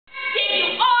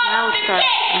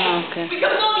Okay. We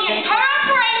can blow the entire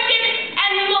operation, and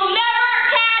we will never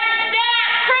catch that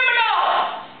criminal!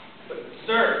 But,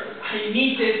 sir, I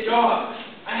need this job.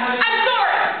 I'm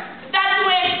sorry. That's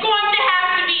the way it's going to have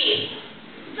to be.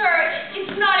 Sir,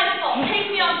 it's not his fault.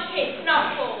 Take me off the case. It's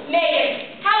not cool.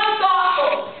 Megan, how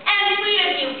thoughtful and sweet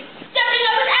of you. Stepping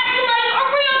up and acting like a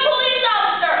real police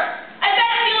officer. I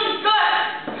bet it feels good.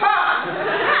 Huh?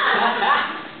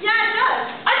 Yeah, it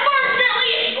does.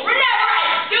 Unfortunately, we're never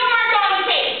and still weren't on the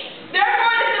case.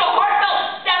 Therefore, this little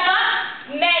heartfelt step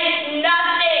up meant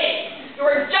nothing. You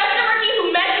were just a rookie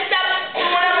who messed up for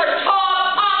one of our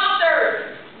top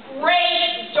officers.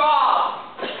 Great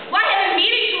job. Well, I have a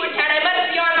meeting to attend. I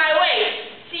must be on my way.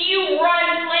 See you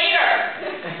runs later.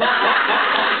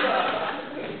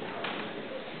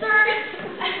 Sir,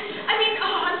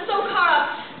 I'm so caught up.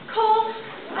 Cole,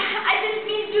 I didn't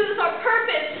mean to do this on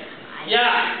purpose.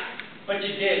 Yeah, but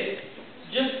you did.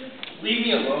 Just leave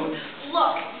me alone.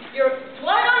 Look, you're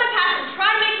dwelling on the past and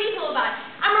trying to make me feel bad.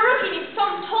 I'm a rookie and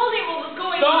someone told me what was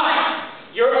going on.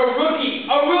 Stop! You're a rookie!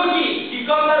 A rookie! You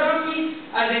got that, rookie?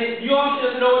 As in, you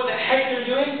obviously doesn't know what the heck you're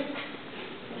doing?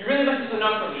 You really messed this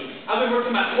enough for me. I've been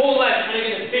working my whole life trying to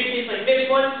get a big case like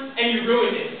this one, and you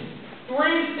ruined it. You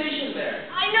weren't even stationed there.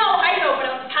 I know, but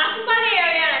I was passing by the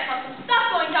area and I saw some stuff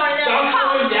going down in there.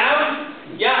 Stuff going down?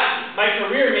 Yeah, my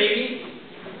career maybe.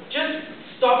 Just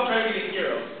stop trying to be a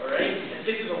hero, alright? And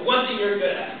stick to the one thing you're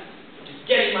good at, which is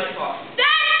getting my coffee.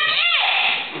 That's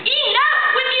it! Enough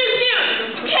with you two!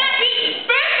 You can't be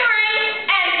bickering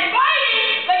and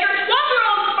fighting like you're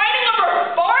 12-year-olds fighting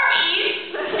over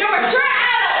Barbies. You're mature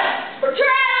adults. Mature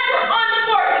adults are on the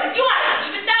board. And if you want to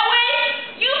keep it that way,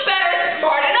 you better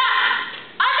smarten up.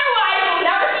 Otherwise, you'll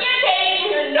never see a case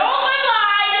and you're no good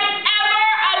live ever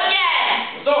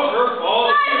again. It's not her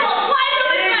fault.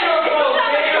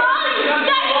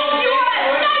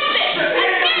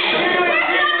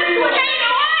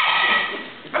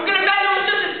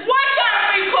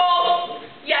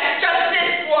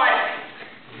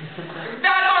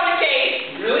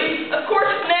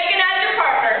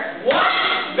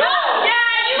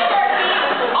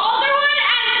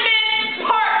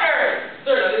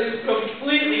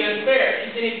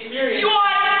 You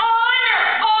are the honor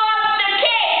of the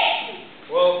case!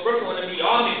 Well, Brooke wanted to be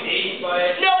on the case,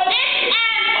 but... No ifs,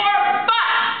 ands, or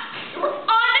buts! You were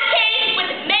on the case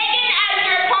with Megan as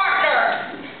your partner!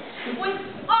 With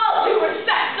all due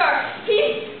respect, sir,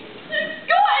 he's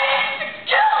going to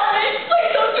kill me!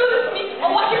 Please don't do this to me!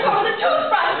 I'll watch you cover the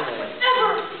toothbrush!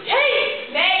 Whatever it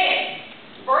takes! Megan,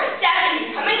 first step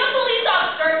in becoming a police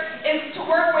officer is to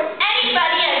work with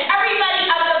anybody and everybody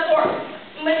of the force.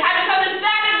 You must have common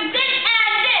back and this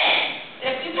and this. And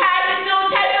if you pass this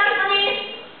little test run for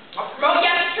me, I'll promote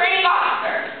you as a training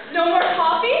officer. No more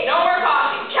coffee? No more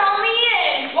coffee. Count me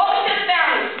in. Welcome to the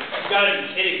family. You gotta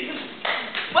be kidding me.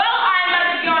 Well, I'm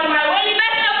about to be on my way.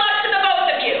 Best of luck to the both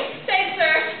of you. Thanks,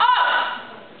 sir. Oh,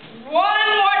 one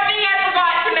more thing I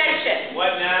forgot to mention.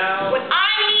 What now? When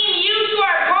I mean you two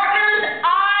are partners,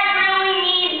 I really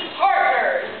mean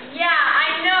partners. Yeah,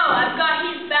 I know. I've got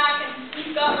his back and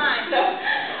he's got mine. So,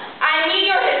 I mean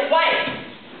you're his wife.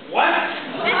 What?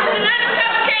 This is an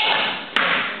undercover case.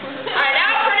 I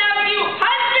now pronounce you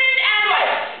husband and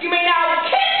wife. You may now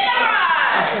kiss the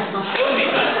bride. Kill me.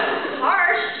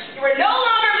 Harsh. You are no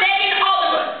longer Megan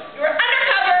Hollywood. You are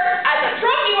undercover as a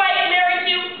trophy wife married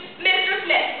to Mr.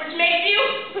 Smith, which makes you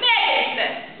Megan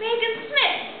Smith. Megan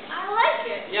Smith. I like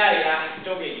it. Yeah.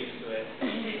 Don't get used to it.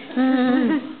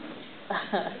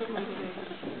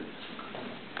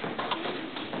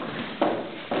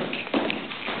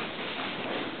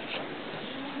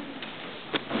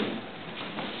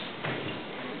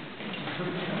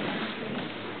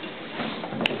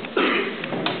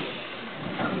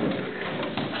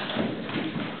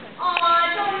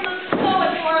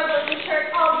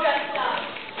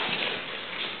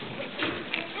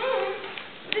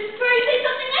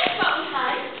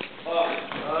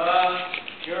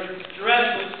 Your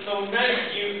dress was so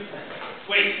nice, you...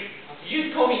 Wait, did you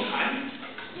just call me hun?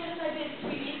 Yes, I did,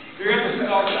 sweetie. You're able to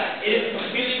stop that. It is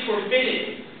completely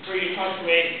forbidden for you to talk to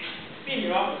a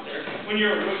senior officer when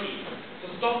you're a rookie.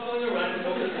 So stop fooling around and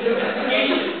focus on the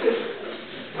investigation.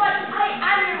 But I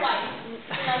am your wife.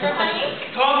 Remember, honey?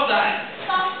 Stop that!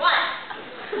 Stop what?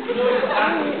 You know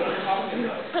exactly what I'm talking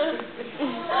about.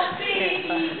 Oh,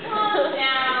 baby, calm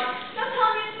down. Don't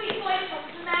call me a sweet voice.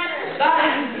 What's the matter?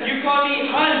 That! You call me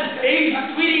hun, baby,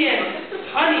 sweetie, and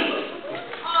honey.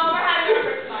 Oh, we're having our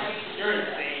first fight. You're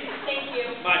insane. Thank you.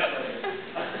 My pleasure.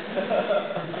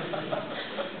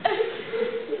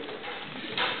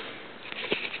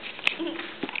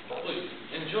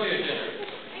 Enjoy your dinner.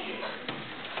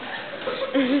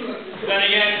 Then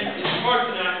again, it's hard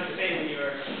to not to say when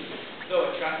you're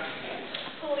so attractive.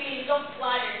 Please, don't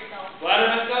flatter yourself. Flatter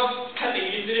myself? I think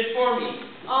you did it for me.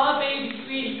 Aw, baby,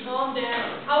 sweetie, calm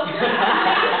down. I was going to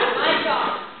say my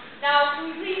job. Now, can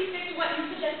we please stick to what you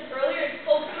suggested earlier and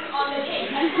focus on the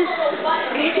game? I still don't know what's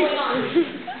going on.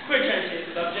 Quit trying to change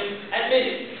the subject. Admit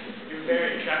it. You're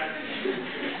very attractive.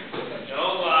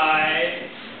 Don't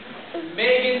lie.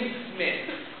 Megan Smith.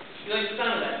 You like the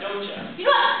sound of that, don't you? You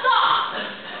know what? Stop!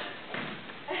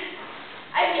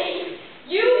 I mean,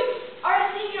 you are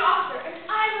a senior officer, and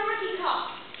I'm a rookie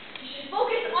cop. You should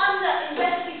focus on the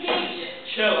investigation.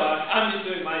 Chill out. I'm just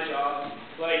doing my job.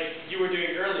 Like you were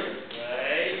doing earlier,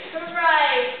 right?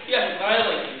 Right. Yes, I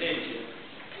like you, didn't you?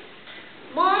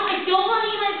 Mom, I don't want to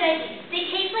eat my veggies. They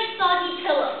taste like soggy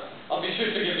pillows. I'll be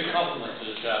sure to give the compliment to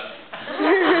the chef.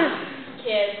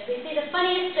 Kids, they say the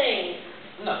funniest things.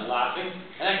 I'm not laughing,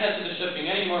 and I can't see the chef being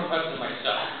any more impressed than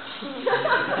myself.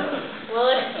 Well,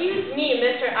 excuse me,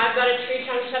 mister. I've got a tree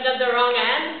trunk shoved up the wrong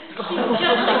end. She's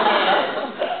just a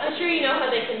kid. I'm sure you know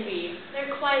how they can be. They're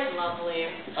quite lovely.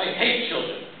 I hate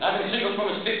children. I've been single for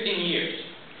almost 15 years.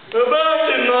 Well, back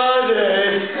in my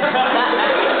day,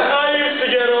 I used to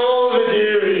get all the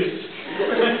dearies.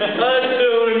 I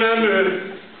still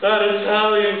remember that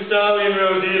Italian stallion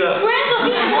Rosita. Grandpa,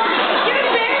 be quiet. You're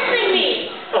embarrassing me.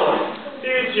 Oh,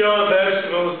 eat your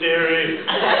vegetables, dearie.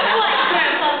 What,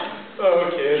 Grandpa?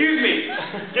 Okay. Excuse me.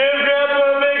 Give Grandpa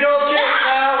a big old kiss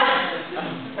now.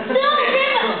 No,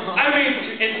 Grandpa. I mean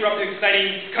to interrupt the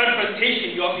exciting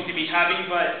confrontation you all seem to be having,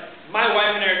 but my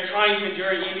wife and I are trying to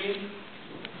enjoy our evening.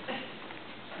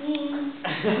 You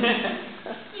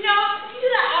know, if you do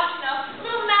that often enough, a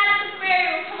little magic fairy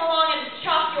will come along and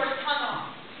chop your tongue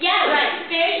off. Yeah, right.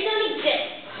 Fairies don't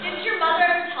exist. Didn't your mother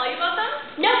ever tell you about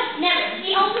them? Nope, never.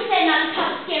 She only said not to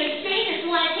talk to scary strangers who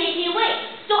want to take me away.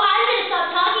 So I'm going to stop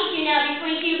talking to you now before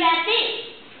you do bad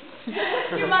things.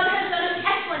 Your mother has done an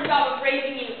excellent job of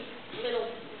raising you, little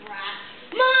brat.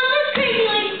 Mom, this crazy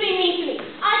lady's being mean to me.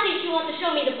 I think she wants to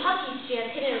show me the puppies she has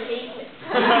hidden in her basement.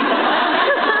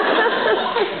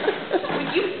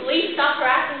 Would you please stop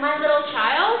harassing my little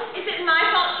child? Is it my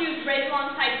fault she was raised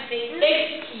alongside Satan?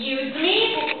 Excuse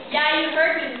me? Yeah, you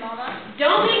heard me, Mama.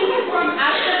 Don't make her perform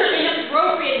absolutely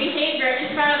inappropriate behavior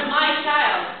in front of my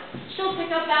child. She'll pick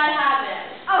up bad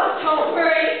habits. Oh, don't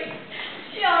worry.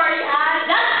 She already has.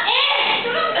 That's it!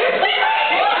 You're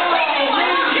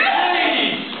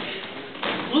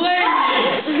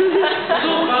Ladies!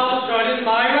 Little mouse started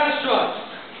my restaurant.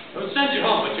 I would send you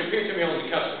home, but you appear to be only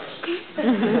customers.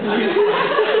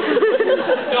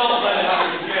 Don't let it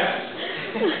happen again.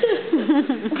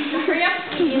 Hurry up,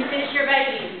 sweetie, and finish your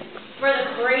veggies. For the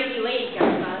crazy lady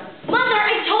comes out. Mother,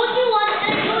 I told you once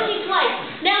and I told you twice.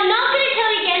 Now I'm not going to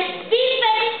tell you again. These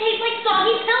veggies taste like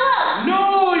soggy pillows.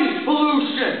 Noise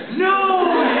pollution!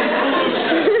 Noise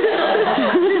pollution!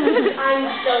 I'm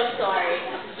so sorry.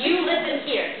 You listen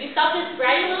here. You stop this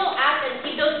bratty little act and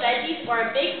keep those veggies, or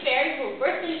a big fairy will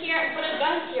burst in here and put a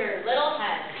gun to your little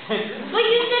head. But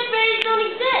you said fairies don't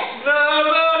exist. No,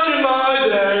 back in my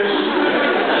day.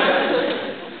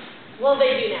 Well,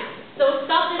 they do now. So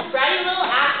stop this bratty little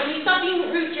act and you stop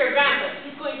being rude to your grandpa.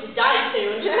 He's going to die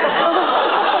soon.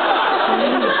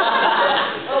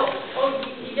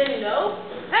 You didn't know?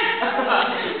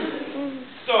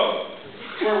 So,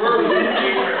 where were we? We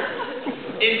were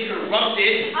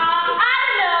interrupted. I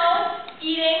don't know.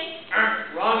 Eating.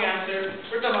 Wrong answer.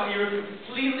 We're talking about you were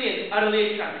completely and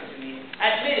utterly attracted to me.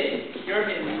 Admit it. You're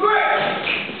in.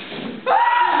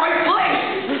 My place!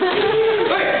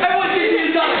 Hey, everyone get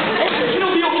this done.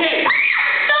 It'll be okay.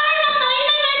 Sorry, Mama. You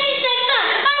made my day next time.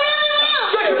 I really will.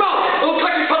 Shut your mouth. It'll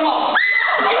cut your tongue off.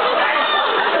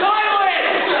 Silence!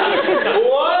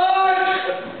 What?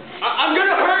 I'm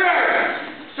gonna hurt her.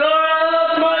 Sorry, I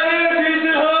lost my earpiece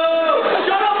at home.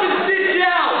 Shut up and sit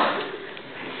down.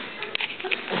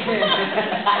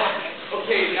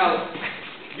 Okay, now,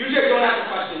 usually I don't ask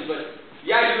questions, but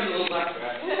yeah, you're a little black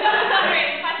rat. Great.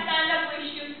 If I stand up, will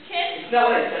you shoot kids? It's not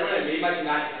what I said when I made my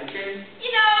dramatic entrance. You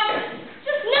know,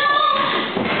 just no.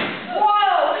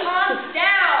 Whoa, calm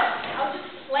down. I was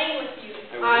just playing with you.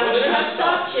 I would have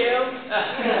stopped you.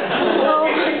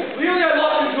 Clearly I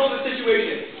lost control of the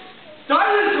situation.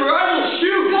 Silence or I will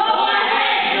shoot! Go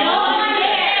ahead. No one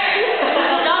cares.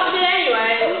 Stopped it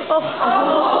anyway.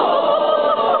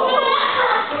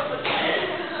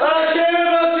 I care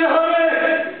about you, honey.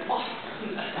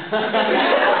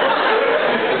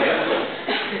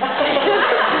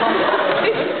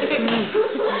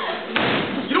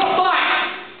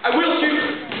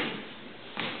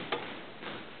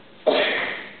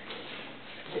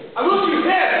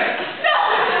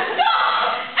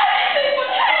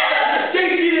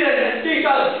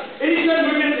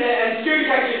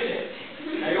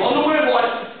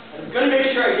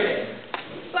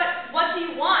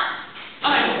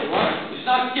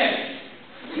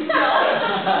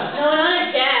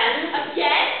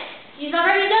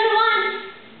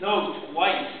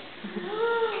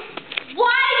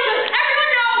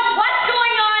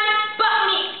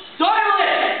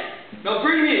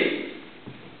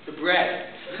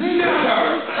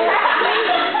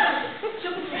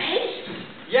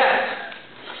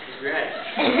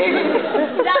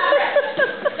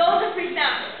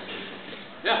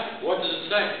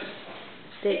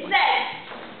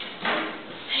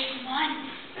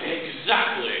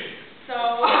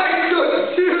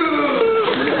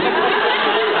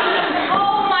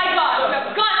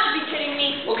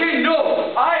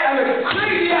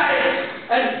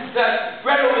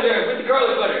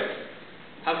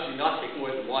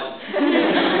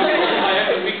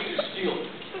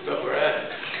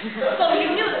 So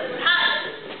you knew this would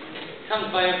happen.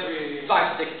 Comes by every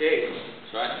 5-6 days.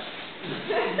 That's right.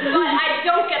 But I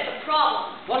don't get the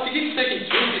problem. Well, if you keep taking 2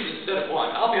 pieces instead of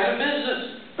 1, I'll be out of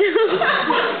business.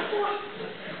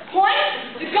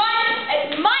 Point the gun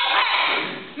at my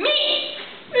head. Me.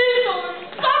 Please don't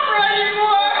suffer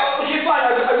anymore. Okay, fine,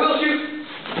 I will shoot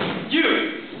you.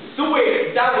 The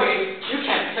waiter. That way, you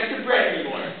can't protect the bread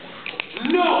anymore.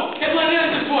 No! Get my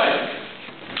hands this way!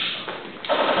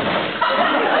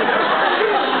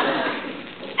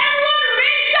 Everyone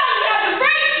remain dumb. You have the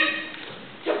right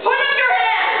to put up your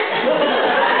hands.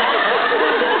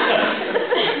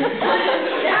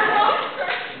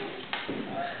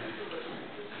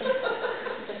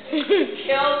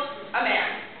 Killed a man.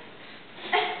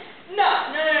 No.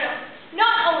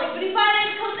 Not only, but he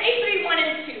violated codes A3, 1,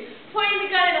 and 2, pointing the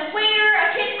gun at a waiter,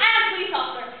 a kid, and a police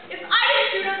officer. If I didn't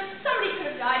shoot him, somebody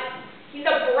could have died. He's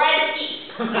a bread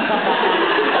thief. But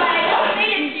I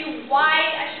explained to you why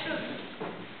I should have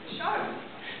shot him.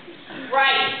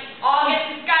 Right. I'll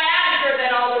get this guy out of here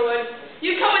then, Alderwood.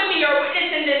 You come with me, you're a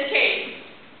witness in this case.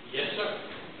 Yes, sir.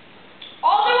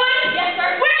 Alderwood? Yes,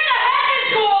 sir. Where the heck is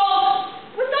Gold?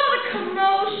 With all the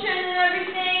commotion and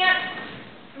everything.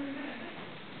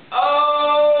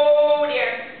 Oh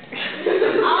dear.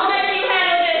 I'll let you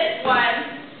handle this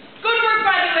one. Good work,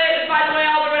 by the way,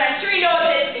 Alderwood. I'm sure you know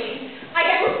what this means. I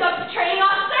get hooked up to training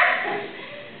officer?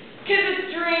 Kiss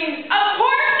his dreams. Of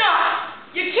course not.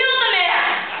 You killed the man.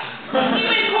 See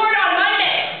you in court on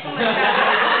Monday.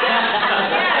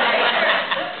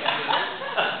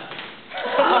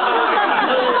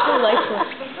 Oh my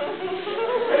God.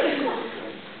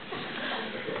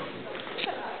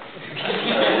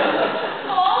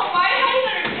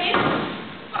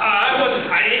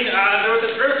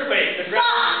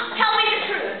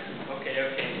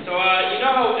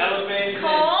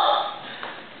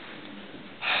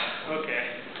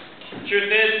 Truth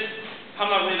is,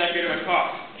 I'm not really that good of a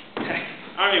cop.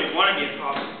 I don't even want to be a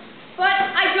cop. But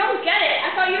I don't get it.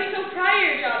 I thought you were so proud of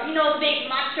your job. You know, the big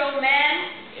macho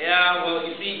man. Yeah, well,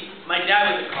 you see, my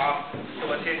dad was a cop, so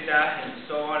was his dad, and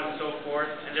so on and so forth.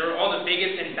 And they were all the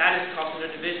biggest and baddest cops in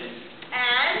their division.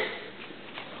 And?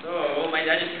 So, my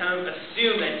dad just kind of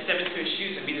assumed I'd step into his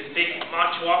shoes and be this big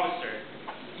macho officer.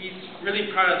 He's really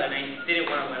proud of that, and I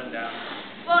didn't want to let him down.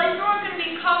 Well, if you weren't going to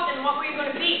be a cop, then what were you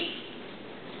going to be?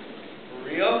 For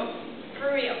real?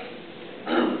 For real.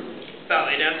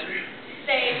 Ballet dancer.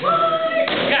 Say what?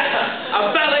 Yeah, a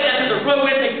ballet dancer, the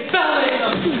romantic ballet.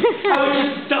 I would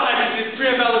just die between this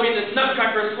three ballerinas,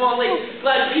 nutcracker, swan lake,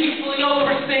 glad peacefully all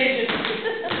over stage.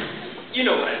 You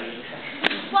know what I mean.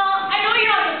 Well, I know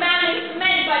you're not demanding for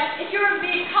men, but if you're a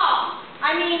big cop,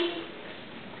 I mean,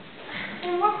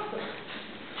 then what?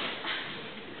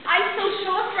 I'm so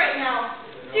shocked right now.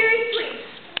 Seriously.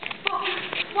 But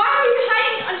why were you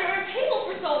hiding under a table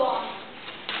for so long?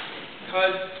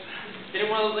 Because I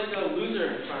didn't want to look like a loser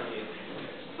in front of you.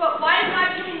 But why does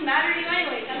that even matter to you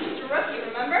anyway? I'm just a rookie,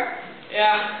 remember?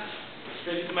 Yeah,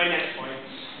 straight to my next point.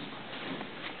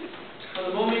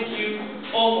 From the moment you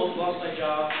almost lost my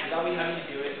job without me having to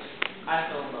do it,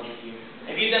 I fell in love with you.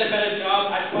 If you'd done a better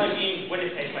job, I'd probably be in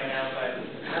Winnipeg by now, but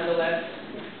nonetheless,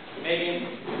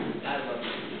 Megan,